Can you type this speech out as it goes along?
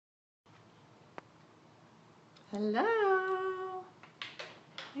Hello.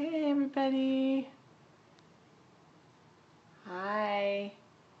 Hey everybody. Hi.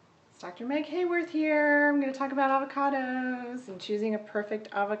 It's Dr. Meg Hayworth here. I'm going to talk about avocados and choosing a perfect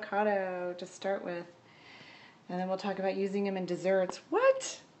avocado to start with. And then we'll talk about using them in desserts.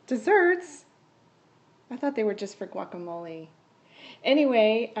 What? Desserts? I thought they were just for guacamole.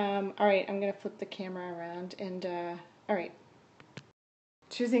 Anyway, all right, I'm going to flip the camera around and, all right.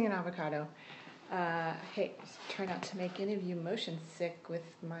 Choosing an avocado. Hey, try not to make any of you motion sick with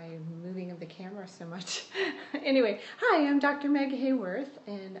my moving of the camera so much. Anyway, hi, I'm Dr. Meg Hayworth,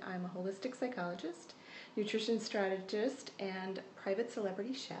 and I'm a holistic psychologist, nutrition strategist, and private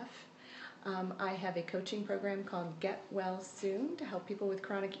celebrity chef. I have a coaching program called Get Well Soon to help people with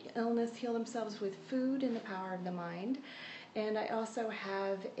chronic illness heal themselves with food and the power of the mind. And I also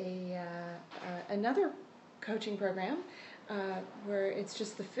have another coaching program where it's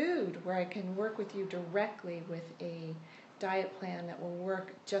just the food, where I can work with you directly with a diet plan that will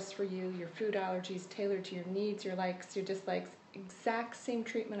work just for you, your food allergies, tailored to your needs, your likes, your dislikes. Exact same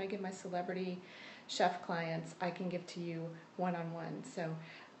treatment I give my celebrity chef clients, I can give to you one-on-one. So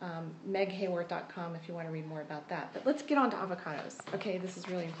meghayworth.com if you want to read more about that. But let's get on to avocados. Okay, this is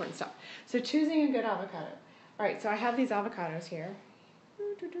really important stuff. So choosing a good avocado. All right, so I have these avocados here.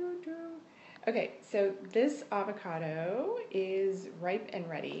 Okay, so this avocado is ripe and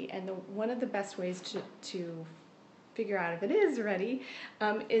ready, and one of the best ways to figure out if it is ready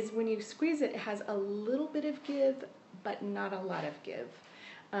is when you squeeze it, it has a little bit of give, but not a lot of give.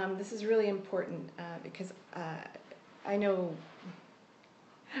 This is really important because I know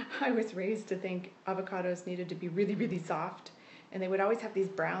I was raised to think avocados needed to be really, really soft, and they would always have these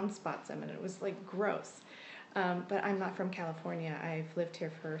brown spots on them, and it was like gross. But I'm not from California. I've lived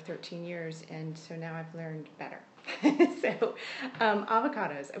here for 13 years, and so now I've learned better. So,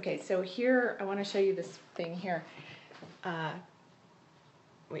 avocados. Okay, so here, I want to show you this thing here.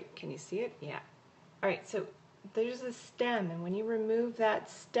 Wait, can you see it? Yeah. All right, so there's a stem, and when you remove that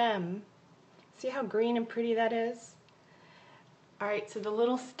stem, see how green and pretty that is? All right, so the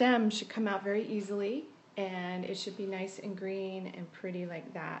little stem should come out very easily, and it should be nice and green and pretty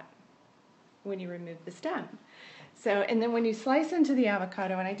like that when you remove the stem. So, and then when you slice into the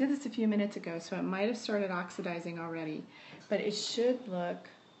avocado, and I did this a few minutes ago, so it might have started oxidizing already, but it should look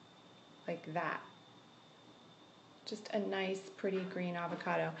like that. Just a nice, pretty green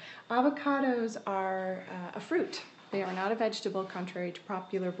avocado. Avocados are a fruit. They are not a vegetable, contrary to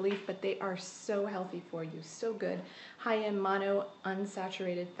popular belief, but they are so healthy for you, so good. High in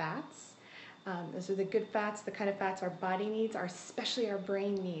monounsaturated fats. Those are the good fats, the kind of fats our body needs, especially our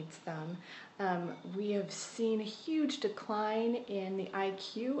brain needs them. We have seen a huge decline in the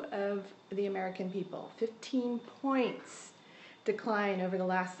IQ of the American people. 15 points decline over the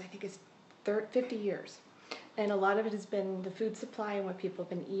last, I think it's 50 years. And a lot of it has been the food supply and what people have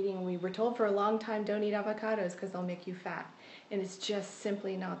been eating. We were told for a long time, don't eat avocados because they'll make you fat. And it's just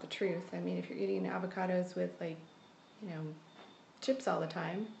simply not the truth. I mean, if you're eating avocados with, like, chips all the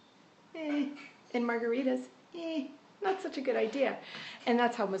time, and margaritas, not such a good idea. And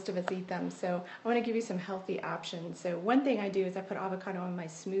that's how most of us eat them. So I want to give you some healthy options. So one thing I do is I put avocado in my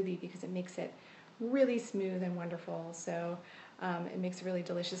smoothie because it makes it really smooth and wonderful. So it makes it really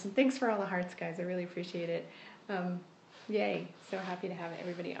delicious. And thanks for all the hearts, guys. I really appreciate it. Yay. So happy to have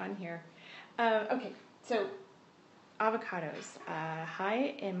everybody on here. Okay, so avocados,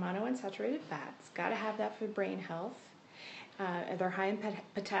 high in monounsaturated fats. Got to have that for brain health. They're high in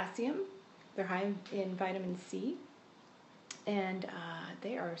potassium, they're high in vitamin C, and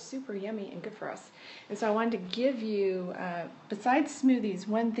they are super yummy and good for us. And so I wanted to give you, besides smoothies,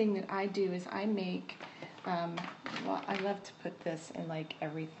 one thing that I do is I make, well, I love to put this in like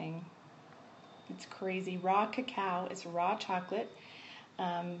everything. It's crazy. Raw cacao is raw chocolate.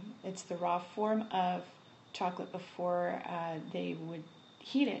 It's the raw form of chocolate before they would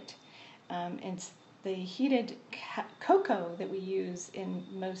heat it. It's the heated cocoa that we use in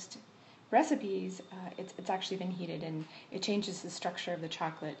most recipes, it's actually been heated, and it changes the structure of the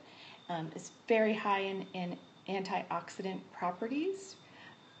chocolate. It's very high in antioxidant properties,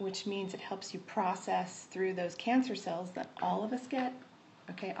 which means it helps you process through those cancer cells that all of us get.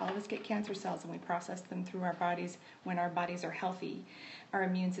 Okay, all of us get cancer cells, and we process them through our bodies when our bodies are healthy. Our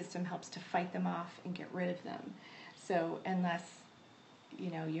immune system helps to fight them off and get rid of them. So unless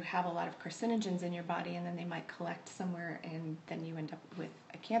you have a lot of carcinogens in your body, and then they might collect somewhere, and then you end up with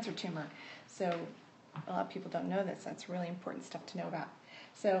a cancer tumor. So a lot of people don't know this. That's really important stuff to know about.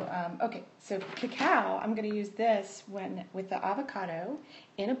 So, okay, so cacao, I'm going to use this with the avocado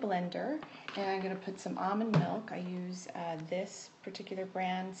in a blender, and I'm going to put some almond milk. I use this particular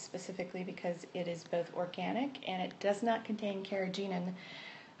brand specifically because it is both organic and it does not contain carrageenan,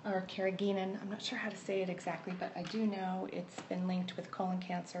 I'm not sure how to say it exactly, but I do know it's been linked with colon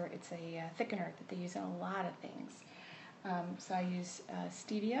cancer. It's a thickener that they use in a lot of things. So I use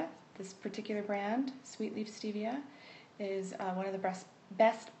stevia. This particular brand, Sweet Leaf Stevia, is one of the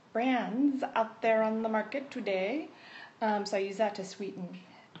best brands out there on the market today. So I use that to sweeten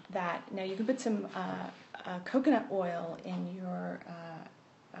that. Now you can put some coconut oil in your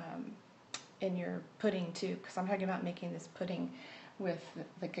pudding too, because I'm talking about making this pudding with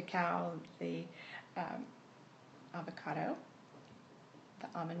the cacao, the avocado, the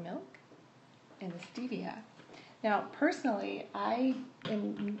almond milk, and the stevia. Now, personally, I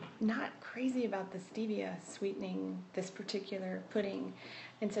am not crazy about the stevia sweetening this particular pudding,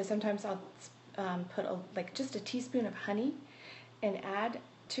 and so sometimes I'll put just a teaspoon of honey and add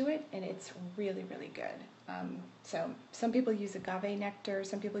to it, and it's really, really good. So some people use agave nectar,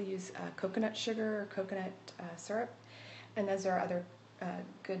 some people use coconut sugar or coconut syrup, and those are other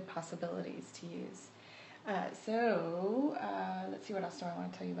good possibilities to use. Let's see, what else do I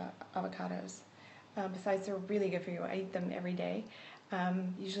want to tell you about avocados? Besides, they're really good for you. I eat them every day,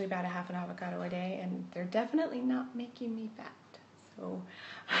 usually about a half an avocado a day, and they're definitely not making me fat. So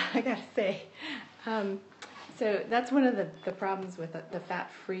I gotta say, so that's one of the problems with the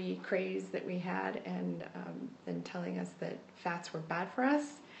fat-free craze that we had, and then telling us that fats were bad for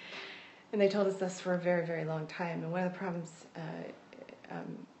us. And they told us this for a very, very long time. And one of the problems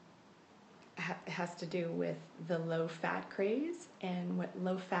has to do with the low-fat craze, and what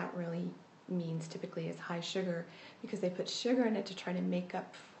low-fat really means typically is high sugar, because they put sugar in it to try to make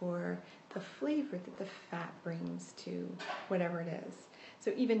up for the flavor that the fat brings to whatever it is.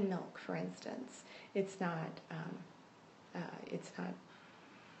 So even milk, for instance, it's not,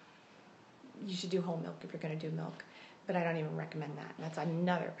 you should do whole milk if you're going to do milk, but I don't even recommend that. That's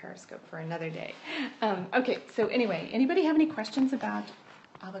another Periscope for another day. Okay, so anyway, anybody have any questions about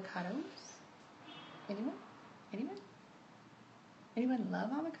avocados? Anyone? Anyone? Anyone love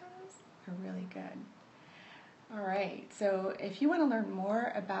avocados? They're really good. All right, so if you want to learn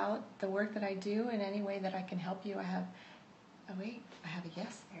more about the work that I do in any way that I can help you, I have a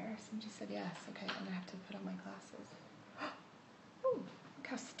yes there. Somebody said yes. Okay, I'm going to have to put on my glasses. Oh, look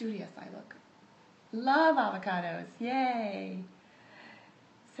how studious I look. Love avocados. Yay.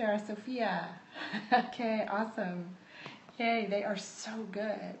 Sarah Sophia. Okay, awesome. Yay, they are so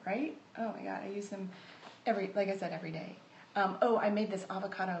good, right? Oh my God, I use them like I said, every day. I made this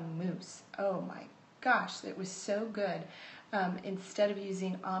avocado mousse. Oh my gosh, it was so good. Instead of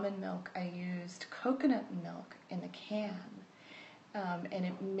using almond milk, I used coconut milk in the can. And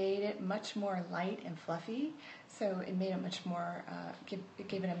it made it much more light and fluffy, so it made it much more, it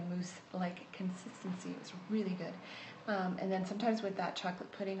gave it a mousse-like consistency. It was really good. And then sometimes with that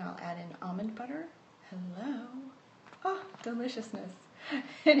chocolate pudding, I'll add in almond butter. Hello. Oh, deliciousness.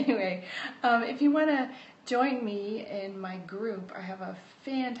 Anyway, if you want to join me in my group, I have a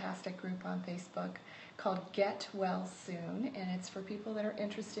fantastic group on Facebook called Get Well Soon, and it's for people that are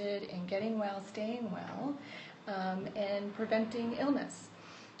interested in getting well, staying well, and preventing illness.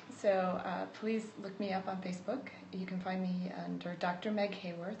 So please look me up on Facebook. You can find me under Dr. Meg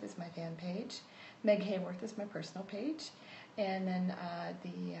Hayworth is my fan page. Meg Hayworth is my personal page. And then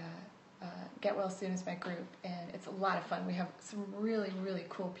Get Well Soon is my group, and it's a lot of fun. We have some really, really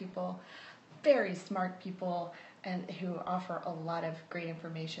cool people, very smart people, and who offer a lot of great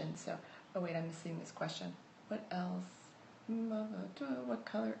information. So, oh wait, I'm missing this question. What else? What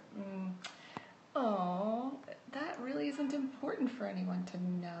color? Oh, that really isn't important for anyone to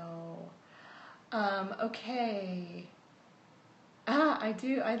know. Okay. I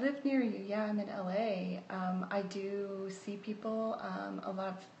do. I live near you. Yeah, I'm in LA. I do see people. A lot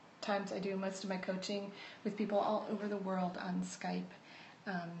of times I do most of my coaching with people all over the world on Skype.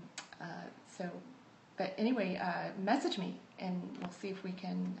 But anyway, message me and we'll see if we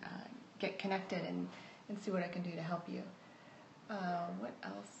can get connected and see what I can do to help you. What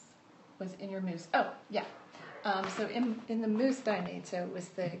else was in your mousse? Oh, yeah. So in the mousse that I made, so it was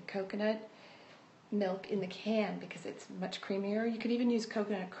the coconut milk in the can because it's much creamier. You could even use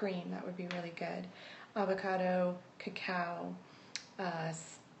coconut cream. That would be really good. Avocado, cacao,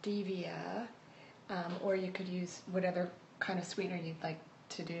 stevia, or you could use whatever kind of sweetener you'd like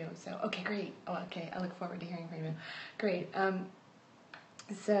to do. So, okay, great. Oh, okay, I look forward to hearing from you. Great.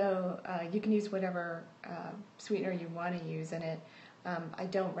 So you can use whatever sweetener you want to use in it. I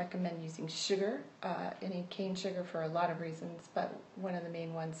don't recommend using sugar, any cane sugar, for a lot of reasons, but one of the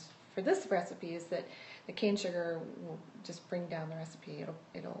main ones for this recipe is that the cane sugar will just bring down the recipe.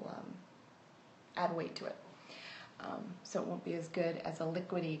 It'll add weight to it. So it won't be as good as a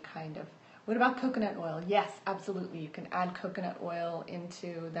liquidy kind of. What about coconut oil? Yes, absolutely. You can add coconut oil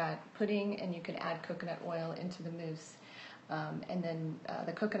into that pudding, and you can add coconut oil into the mousse. And then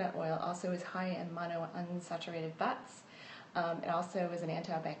the coconut oil also is high in monounsaturated fats. It also is an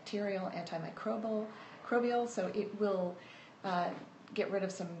antibacterial, antimicrobial, so it will get rid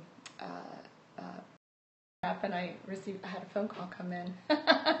of some and I had a phone call come in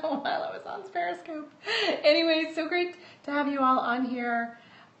while I was on Periscope. Anyway, so great to have you all on here.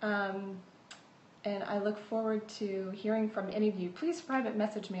 And I look forward to hearing from any of you. Please private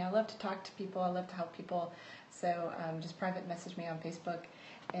message me. I love to talk to people. I love to help people. So just private message me on Facebook.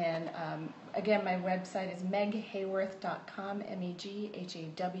 And again, my website is meghayworth.com,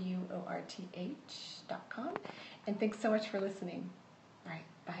 meghaworth.com. And thanks so much for listening. All right,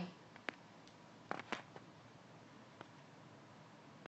 bye.